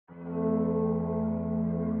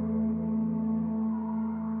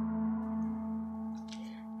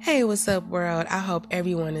Hey, what's up, world? I hope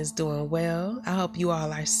everyone is doing well. I hope you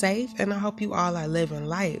all are safe, and I hope you all are living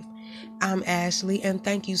life. I'm Ashley, and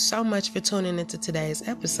thank you so much for tuning into today's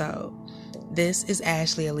episode. This is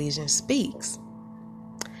Ashley Allegiance Speaks.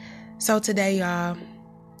 So today, y'all,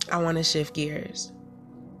 I want to shift gears.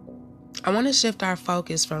 I want to shift our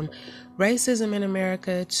focus from racism in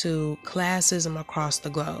America to classism across the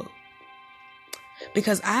globe.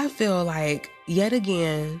 Because I feel like, yet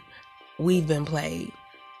again, we've been played.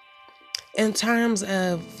 In terms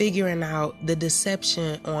of figuring out the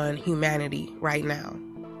deception on humanity right now.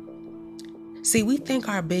 See, we think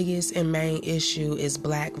our biggest and main issue is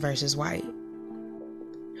black versus white.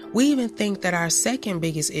 We even think that our second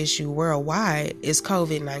biggest issue worldwide is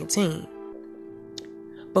COVID-19.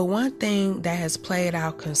 But one thing that has played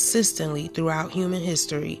out consistently throughout human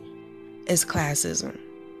history is classism.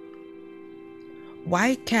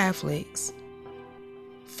 White Catholics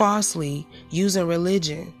falsely using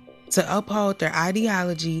religion to uphold their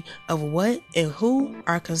ideology of what and who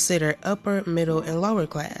are considered upper, middle, and lower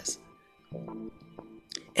class.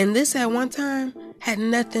 And this at one time had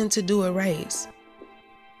nothing to do with race,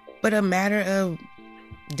 but a matter of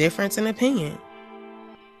difference in opinion.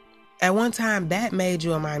 At one time, that made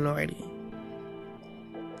you a minority.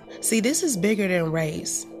 See, this is bigger than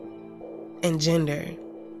race and gender.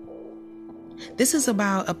 This is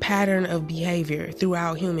about a pattern of behavior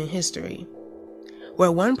throughout human history,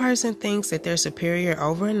 where one person thinks that they're superior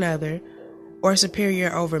over another or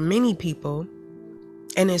superior over many people,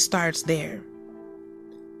 and it starts there.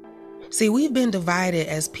 See, we've been divided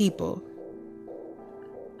as people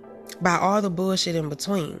by all the bullshit in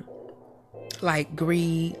between, like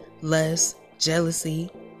greed, lust, jealousy.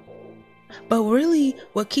 But really,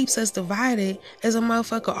 what keeps us divided is a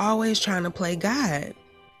motherfucker always trying to play God.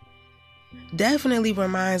 Definitely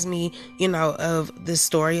reminds me, of the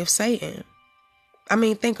story of Satan. I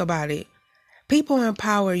mean, think about it. People in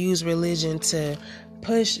power use religion to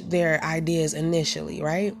push their ideas initially,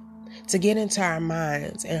 right? To get into our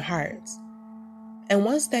minds and hearts. And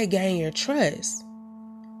once they gain your trust,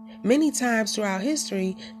 many times throughout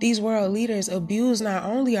history, these world leaders abuse not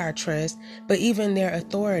only our trust, but even their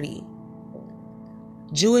authority.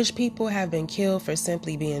 Jewish people have been killed for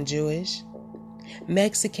simply being Jewish.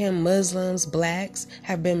 Mexican, Muslims, blacks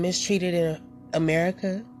have been mistreated in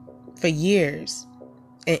America for years.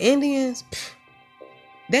 And Indians,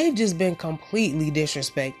 they've just been completely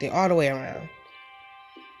disrespected all the way around.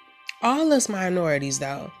 All us minorities,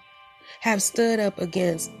 though, have stood up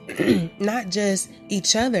against not just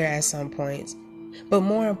each other at some points, but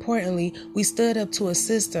more importantly, we stood up to a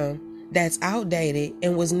system that's outdated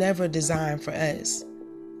and was never designed for us.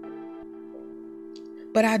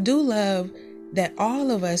 But I do love that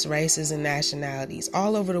all of us races and nationalities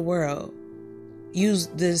all over the world use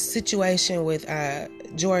the situation with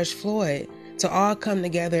George Floyd to all come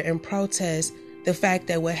together and protest the fact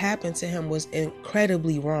that what happened to him was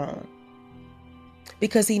incredibly wrong.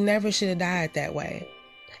 Because he never should have died that way.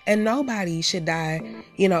 And nobody should die,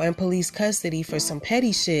 in police custody for some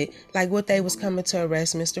petty shit like what they was coming to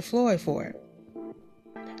arrest Mr. Floyd for.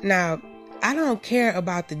 Now, I don't care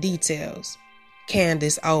about the details,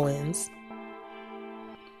 Candace Owens,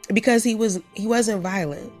 because he wasn't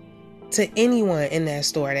violent to anyone in that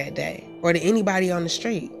store that day or to anybody on the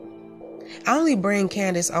street. I only bring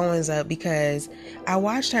Candace Owens up because I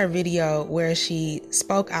watched her video where she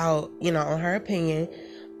spoke out, on her opinion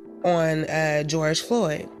on George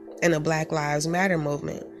Floyd and the Black Lives Matter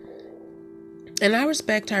movement. And I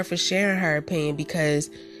respect her for sharing her opinion because,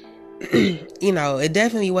 it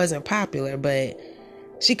definitely wasn't popular, but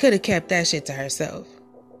she could have kept that shit to herself.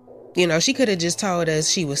 She could have just told us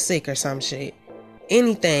she was sick or some shit.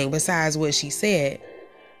 Anything besides what she said.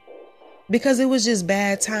 Because it was just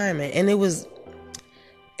bad timing. And it was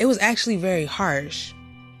actually very harsh.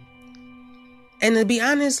 And to be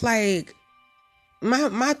honest, like,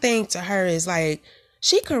 my thing to her is like,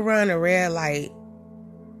 she could run a red light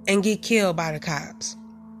and get killed by the cops.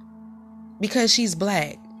 Because she's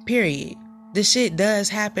black, period. The shit does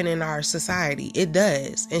happen in our society. It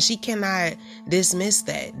does. And she cannot dismiss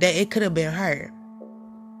that it could have been her.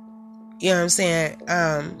 You know what I'm saying?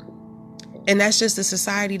 And that's just the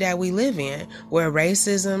society that we live in, where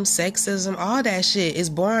racism, sexism, all that shit is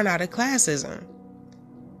born out of classism.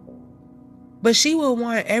 But she will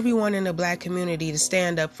want everyone in the black community to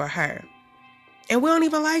stand up for her. And we don't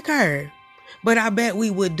even like her. But I bet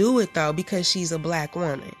we would do it, though, because she's a black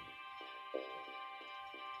woman.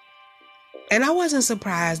 And I wasn't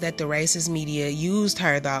surprised that the racist media used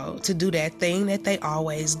her, though, to do that thing that they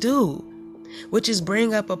always do, which is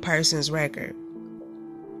bring up a person's record.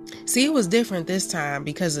 See, it was different this time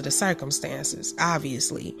because of the circumstances,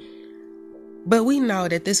 obviously. But we know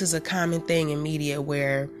that this is a common thing in media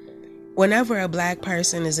where whenever a black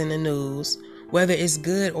person is in the news, whether it's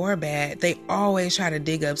good or bad, they always try to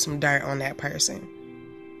dig up some dirt on that person.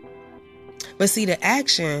 But see, the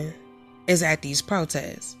action is at these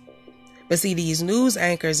protests. But see, these news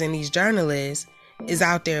anchors and these journalists is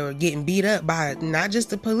out there getting beat up by not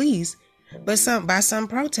just the police, but by some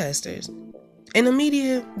protesters. And the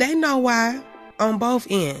media, they know why on both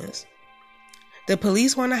ends. The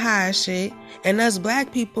police want to hide shit, and us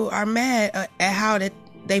black people are mad at how that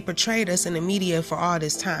they portrayed us in the media for all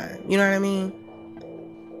this time. You know what I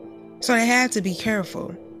mean? So they had to be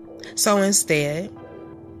careful. So instead,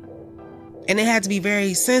 and they had to be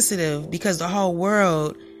very sensitive because the whole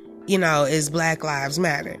world, is Black Lives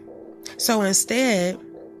Matter. So instead,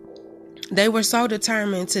 they were so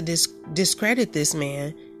determined to discredit this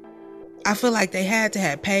man. I feel like they had to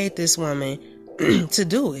have paid this woman to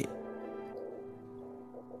do it.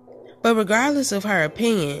 But regardless of her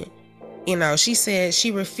opinion, she said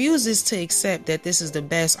she refuses to accept that this is the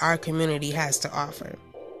best our community has to offer.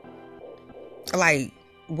 Like,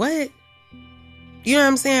 what? You know what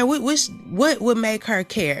I'm saying? What would make her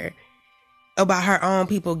care about her own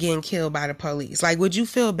people getting killed by the police? Like, would you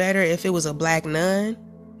feel better if it was a black nun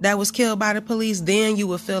that was killed by the police? Then you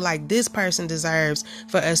would feel like this person deserves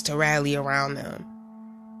for us to rally around them.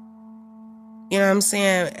 You know what I'm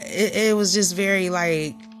saying? It was just very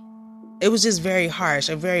harsh,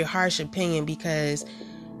 a very harsh opinion, because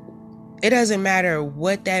it doesn't matter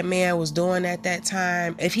what that man was doing at that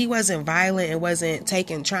time. If he wasn't violent and wasn't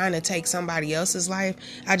trying to take somebody else's life,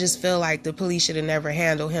 I just feel like the police should have never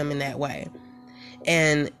handled him in that way.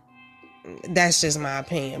 And that's just my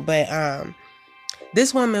opinion. But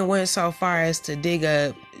this woman went so far as to dig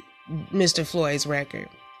up Mr. Floyd's record.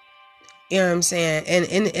 You know what I'm saying?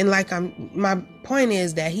 And my point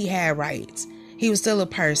is that he had rights. He was still a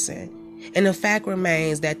person. And the fact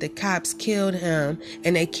remains that the cops killed him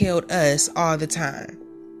and they killed us all the time.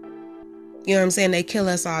 You know what I'm saying? They kill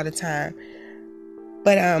us all the time.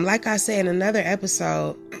 But like I said in another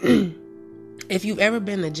episode, if you've ever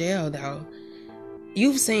been to jail though,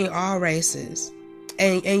 you've seen all races.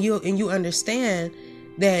 And you understand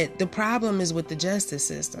that the problem is with the justice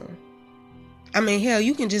system. I mean, hell,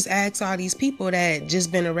 you can just ask all these people that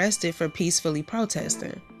just been arrested for peacefully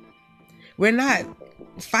protesting. We're not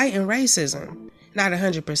fighting racism, not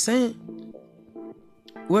 100%.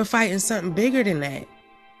 We're fighting something bigger than that.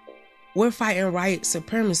 We're fighting white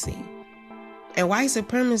supremacy. And white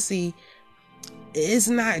supremacy is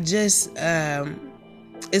not just,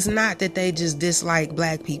 it's not that they just dislike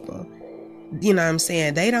black people. You know what I'm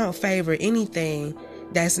saying? They don't favor anything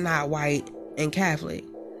that's not white and Catholic.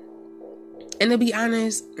 And to be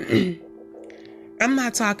honest, I'm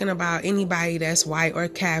not talking about anybody that's white or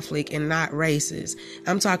Catholic and not racist.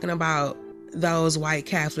 I'm talking about those white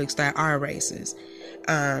Catholics that are racist.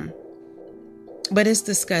 But it's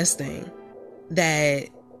disgusting that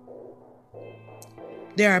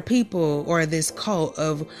there are people or this cult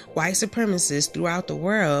of white supremacists throughout the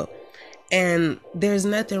world, and there's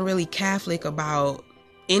nothing really Catholic about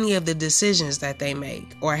any of the decisions that they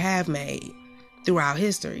make or have made throughout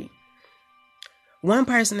history. One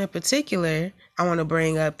person in particular I want to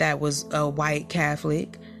bring up that was a white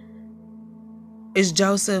Catholic is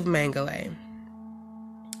Joseph Mengele,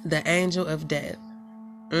 the angel of death.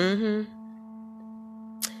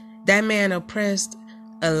 That man oppressed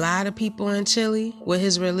a lot of people in Chile with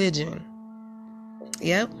his religion.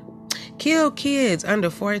 Yep. Killed kids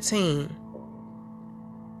under 14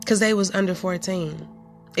 because they was under 14.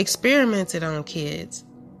 Experimented on kids.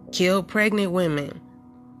 Killed pregnant women.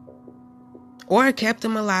 Or kept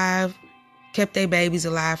them alive, kept their babies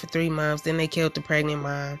alive for 3 months, then they killed the pregnant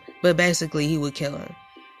mom. But basically, he would kill them.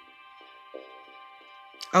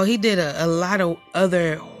 Oh, he did a lot of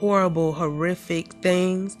other horrible, horrific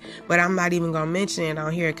things, but I'm not even going to mention it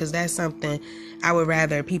on here because that's something I would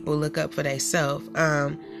rather people look up for themselves.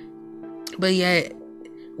 But yet,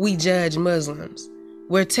 we judge Muslims.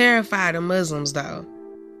 We're terrified of Muslims, though.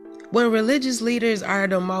 When religious leaders are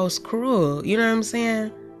the most cruel, you know what I'm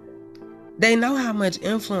saying? They know how much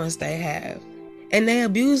influence they have, and they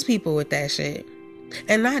abuse people with that shit.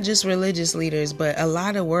 And not just religious leaders, but a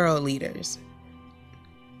lot of world leaders.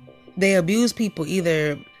 They abuse people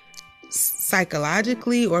either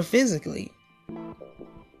psychologically or physically.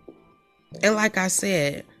 And like I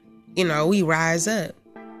said, we rise up.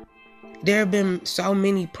 There have been so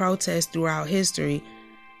many protests throughout history,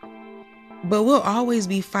 but we'll always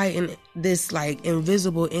be fighting this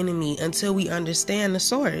invisible enemy until we understand the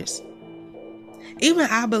source. Even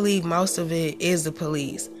I believe most of it is the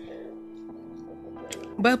police.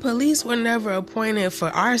 But police were never appointed for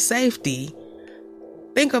our safety.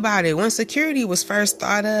 Think about it. When security was first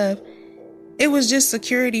thought of, it was just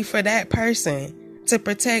security for that person, to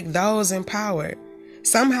protect those in power.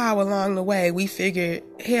 Somehow along the way, we figured,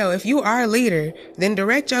 hell, if you are a leader, then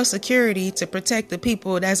direct your security to protect the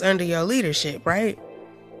people that's under your leadership, right?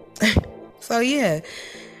 So yeah,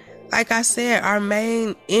 like I said, our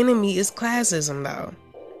main enemy is classism, though.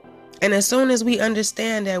 And as soon as we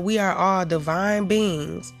understand that we are all divine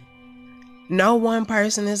beings, no one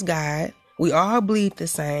person is God, we all bleed the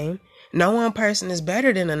same, no one person is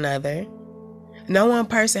better than another, no one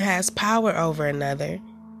person has power over another,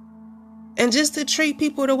 and just to treat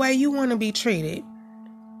people the way you want to be treated.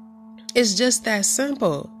 It's just that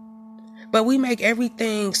simple. But we make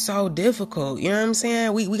everything so difficult. You know what I'm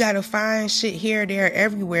saying? We got to find shit here, there,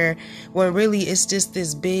 everywhere, when really it's just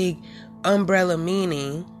this big umbrella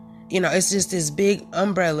meaning. You know, it's just this big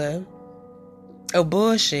umbrella of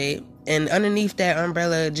bullshit. And underneath that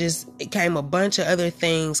umbrella just came a bunch of other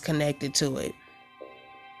things connected to it.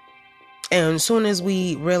 And as soon as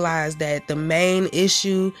we realize that the main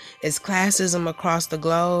issue is classism across the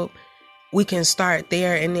globe, we can start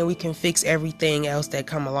there, and then we can fix everything else that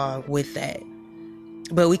come along with that.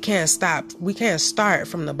 But we can't start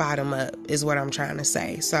from the bottom up, is what I'm trying to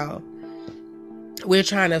say. So we're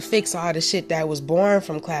trying to fix all the shit that was born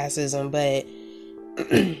from classism,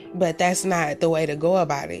 but that's not the way to go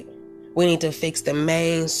about it. We need to fix the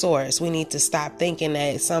main source. We need to stop thinking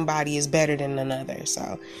that somebody is better than another.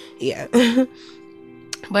 So yeah.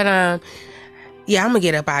 But yeah, I'm gonna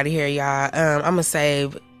get up out of here, y'all. I'm gonna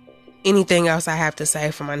save anything else I have to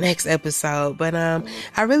say for my next episode. But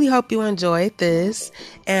I really hope you enjoyed this.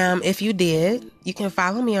 If you did, you can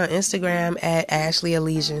follow me on Instagram at Ashley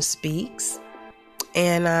Elysian Speaks.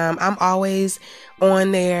 And I'm always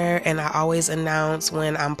on there, and I always announce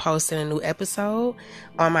when I'm posting a new episode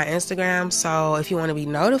on my Instagram. So if you want to be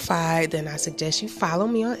notified, then I suggest you follow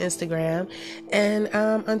me on Instagram. And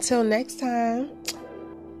until next time,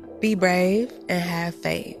 be brave and have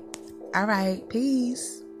faith. All right,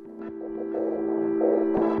 peace.